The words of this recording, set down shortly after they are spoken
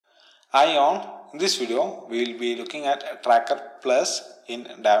Hi on, in this video we will be looking at Tracker Plus in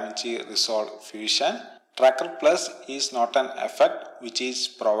DaVinci Resolve Fusion. Tracker Plus is not an effect which is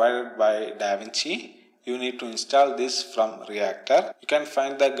provided by DaVinci. You need to install this from Reactor. You can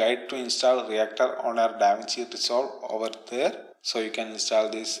find the guide to install Reactor on our DaVinci Resolve over there. So you can install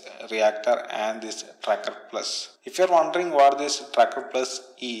this Reactor and this Tracker Plus. If you are wondering what this Tracker Plus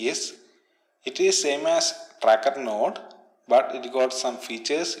is, it is same as Tracker Node, but it got some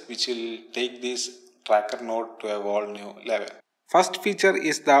features which will take this Tracker Node to a whole new level. First feature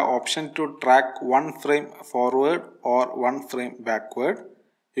is the option to track one frame forward or one frame backward.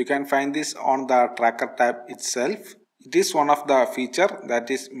 You can find this on the Tracker tab itself. It is one of the feature that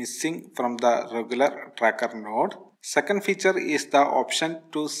is missing from the regular Tracker Node. Second feature is the option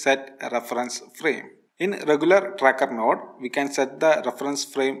to set a reference frame. In regular Tracker Node, we can set the reference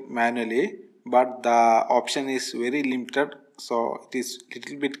frame manually, but the option is very limited, so it is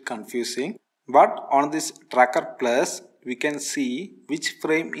little bit confusing. But on this Tracker Plus, we can see which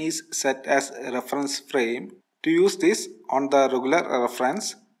frame is set as a reference frame. To use this on the regular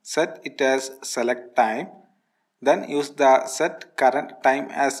reference, set it as select time, then use the set current time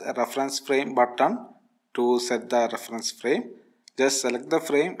as a reference frame button to set the reference frame. Just select the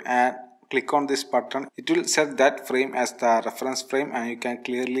frame and click on this button. It will set that frame as the reference frame and you can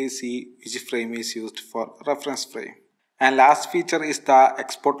clearly see which frame is used for reference frame. And last feature is the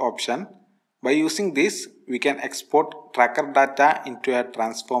export option. By using this, we can export tracker data into a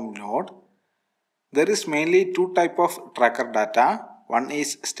transform node. There is mainly two types of tracker data. One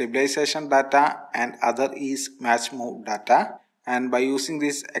is stabilization data and other is match move data. And by using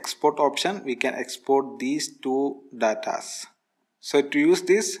this export option, we can export these two datas. So to use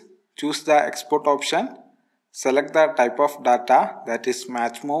this, choose the export option, select the type of data, that is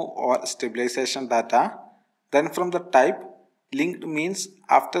match move or stabilization data. Then from the type, linked means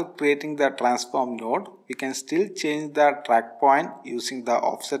after creating the transform node, we can still change the track point using the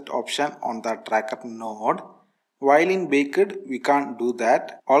offset option on the tracker node. While in baked, we can't do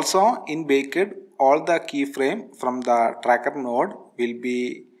that. Also in baked, all the keyframe from the tracker node will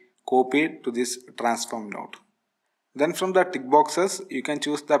be copied to this transform node. Then from the tick boxes, you can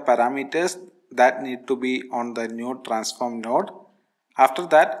choose the parameters that need to be on the new transform node. After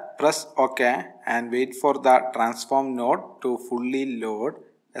that, press OK and wait for the transform node to fully load.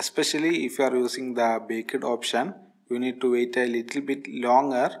 Especially if you are using the baked option, you need to wait a little bit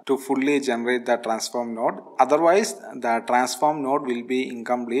longer to fully generate the transform node. Otherwise, the transform node will be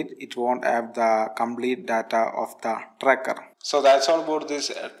incomplete. It won't have the complete data of the tracker. So that's all about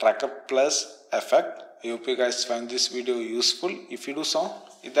this Tracker Plus effect. I hope you guys find this video useful. If you do so,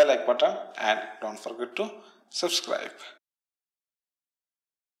 hit the like button and don't forget to subscribe.